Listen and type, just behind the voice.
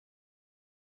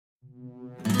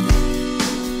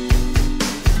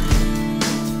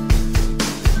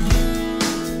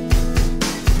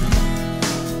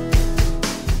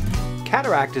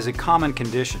Cataract is a common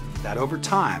condition that over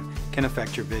time can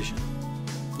affect your vision.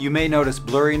 You may notice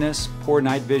blurriness, poor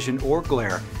night vision, or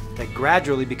glare that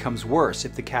gradually becomes worse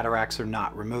if the cataracts are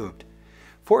not removed.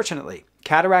 Fortunately,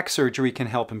 cataract surgery can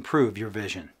help improve your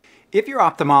vision. If your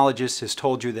ophthalmologist has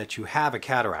told you that you have a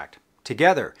cataract,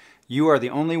 together you are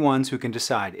the only ones who can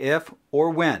decide if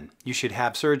or when you should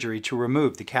have surgery to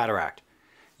remove the cataract.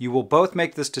 You will both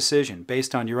make this decision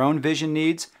based on your own vision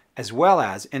needs as well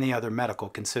as any other medical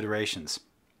considerations.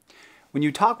 When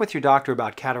you talk with your doctor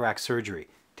about cataract surgery,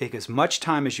 take as much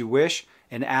time as you wish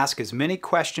and ask as many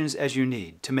questions as you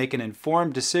need to make an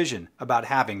informed decision about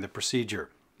having the procedure.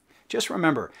 Just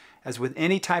remember, as with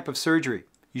any type of surgery,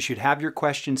 you should have your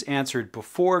questions answered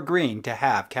before agreeing to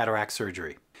have cataract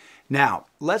surgery. Now,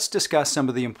 let's discuss some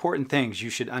of the important things you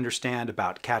should understand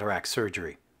about cataract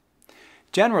surgery.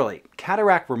 Generally,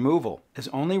 cataract removal is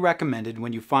only recommended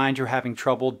when you find you're having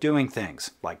trouble doing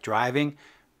things like driving,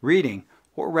 reading,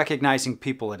 or recognizing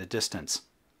people at a distance.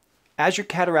 As your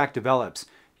cataract develops,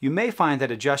 you may find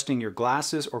that adjusting your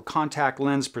glasses or contact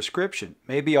lens prescription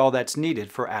may be all that's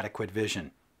needed for adequate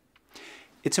vision.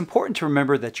 It's important to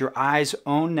remember that your eye's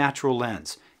own natural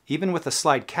lens, even with a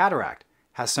slight cataract,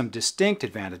 has some distinct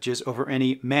advantages over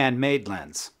any man-made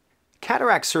lens.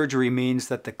 Cataract surgery means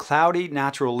that the cloudy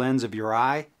natural lens of your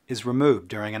eye is removed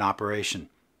during an operation.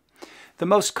 The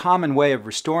most common way of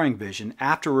restoring vision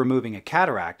after removing a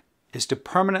cataract is to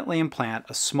permanently implant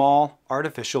a small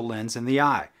artificial lens in the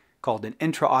eye, called an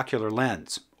intraocular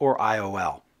lens, or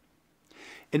IOL.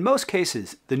 In most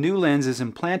cases, the new lens is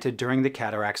implanted during the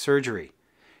cataract surgery.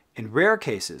 In rare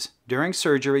cases, during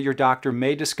surgery, your doctor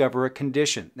may discover a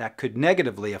condition that could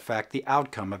negatively affect the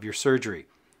outcome of your surgery.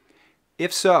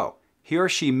 If so, he or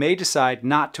she may decide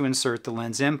not to insert the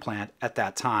lens implant at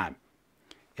that time.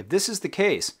 If this is the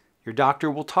case, your doctor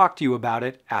will talk to you about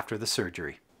it after the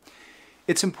surgery.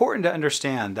 It's important to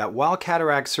understand that while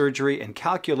cataract surgery and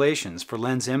calculations for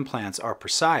lens implants are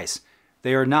precise,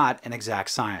 they are not an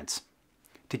exact science.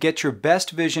 To get your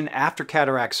best vision after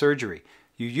cataract surgery,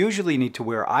 you usually need to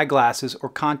wear eyeglasses or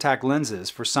contact lenses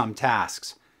for some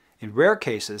tasks. In rare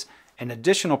cases, an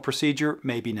additional procedure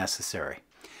may be necessary.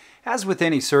 As with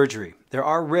any surgery, there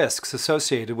are risks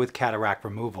associated with cataract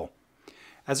removal.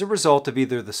 As a result of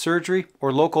either the surgery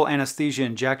or local anesthesia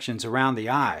injections around the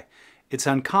eye, it's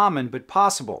uncommon but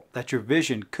possible that your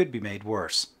vision could be made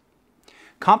worse.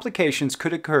 Complications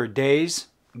could occur days,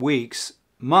 weeks,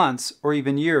 months, or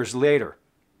even years later.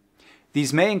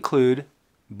 These may include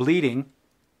bleeding,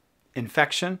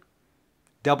 infection,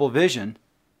 double vision,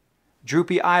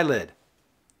 droopy eyelid,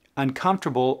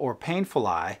 uncomfortable or painful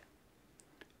eye,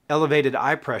 elevated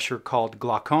eye pressure called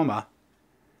glaucoma,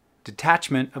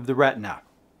 detachment of the retina,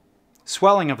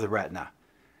 swelling of the retina,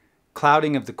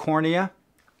 clouding of the cornea,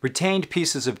 retained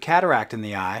pieces of cataract in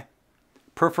the eye,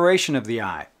 perforation of the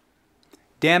eye,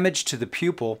 damage to the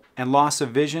pupil and loss of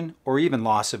vision or even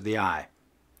loss of the eye.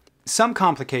 Some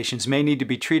complications may need to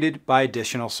be treated by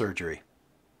additional surgery.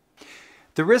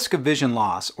 The risk of vision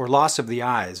loss or loss of the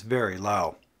eye is very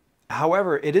low.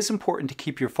 However, it is important to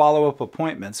keep your follow-up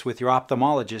appointments with your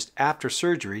ophthalmologist after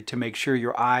surgery to make sure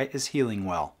your eye is healing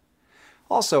well.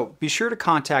 Also, be sure to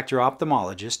contact your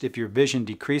ophthalmologist if your vision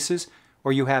decreases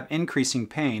or you have increasing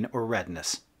pain or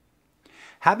redness.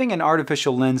 Having an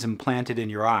artificial lens implanted in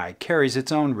your eye carries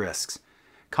its own risks.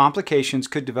 Complications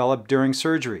could develop during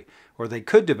surgery, or they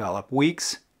could develop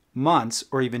weeks, months,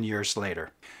 or even years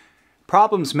later.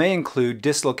 Problems may include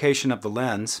dislocation of the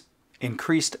lens,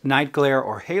 increased night glare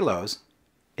or halos,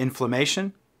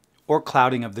 inflammation, or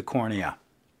clouding of the cornea.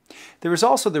 There is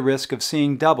also the risk of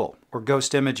seeing double or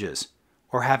ghost images,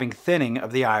 or having thinning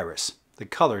of the iris, the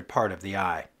colored part of the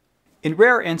eye. In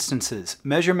rare instances,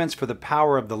 measurements for the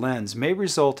power of the lens may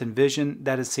result in vision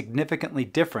that is significantly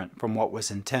different from what was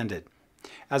intended.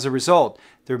 As a result,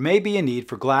 there may be a need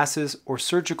for glasses or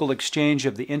surgical exchange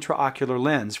of the intraocular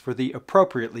lens for the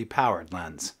appropriately powered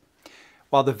lens.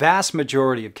 While the vast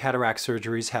majority of cataract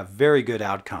surgeries have very good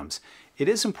outcomes, it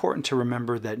is important to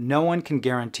remember that no one can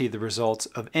guarantee the results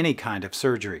of any kind of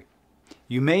surgery.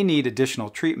 You may need additional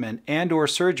treatment and/or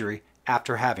surgery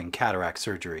after having cataract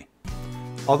surgery.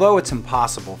 Although it's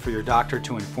impossible for your doctor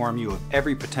to inform you of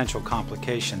every potential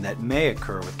complication that may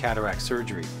occur with cataract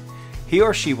surgery, he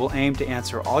or she will aim to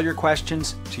answer all your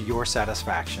questions to your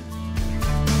satisfaction.